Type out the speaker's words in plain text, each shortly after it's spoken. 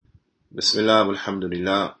بسم الله والحمد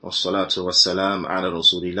لله والصلاة والسلام على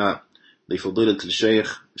رسول الله لفضيلة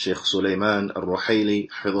الشيخ Shaikh Sulaymaan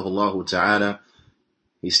Ar-Ruhaylee حفظه الله تعالى.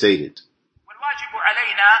 He stated, والواجب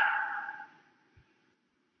علينا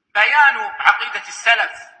بيان عقيدة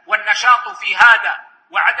السلف والنشاط في هذا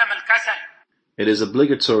وعدم الكسل. It is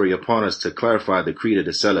obligatory upon us to clarify the creed of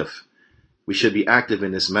the Salaf. We should be active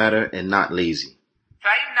in this matter and not lazy.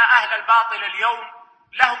 فإن أهل الباطل اليوم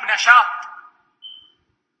لهم نشاط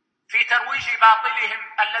في ترويج باطلهم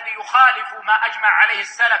الذي يخالف ما أجمع عليه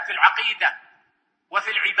السلف في العقيدة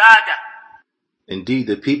وفي العبادة. Indeed,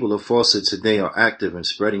 the people of falsehood today are active in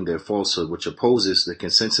spreading their falsehood, which opposes the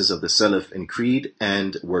consensus of the Salaf in creed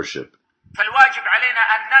and worship. فالواجب علينا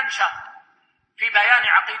أن ننشط في بيان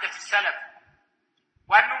عقيدة السلف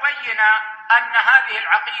وأن نبين أن هذه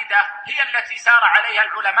العقيدة هي التي سار عليها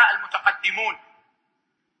العلماء المتقدمون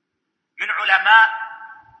من علماء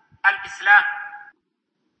الإسلام.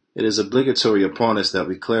 It is obligatory upon us that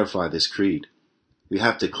we clarify this creed. We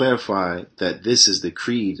have to clarify that this is the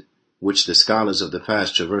creed which the scholars of the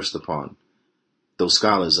past traversed upon, those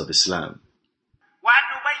scholars of Islam. وأن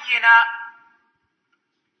نبين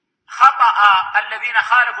خطأ الذين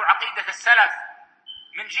خالفوا عقيدة السلف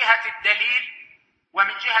من جهة الدليل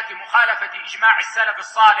ومن جهة مخالفة إجماع السلف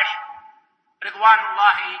الصالح رضوان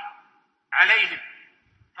الله عليهم.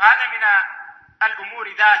 فهذا من الأمور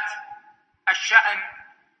ذات الشأن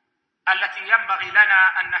التي ينبغي لنا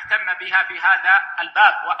أن نهتم بها في هذا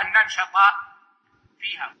الباب وأن ننشط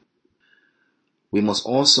فيها. We must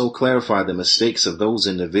also clarify the mistakes of those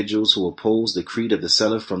individuals who oppose the creed of the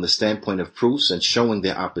Salaf from the standpoint of proofs and showing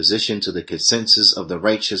their opposition to the consensus of the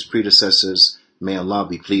righteous predecessors. May Allah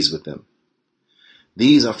be pleased with them.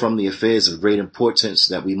 These are from the affairs of great importance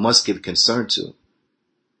that we must give concern to,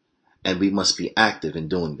 and we must be active in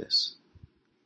doing this.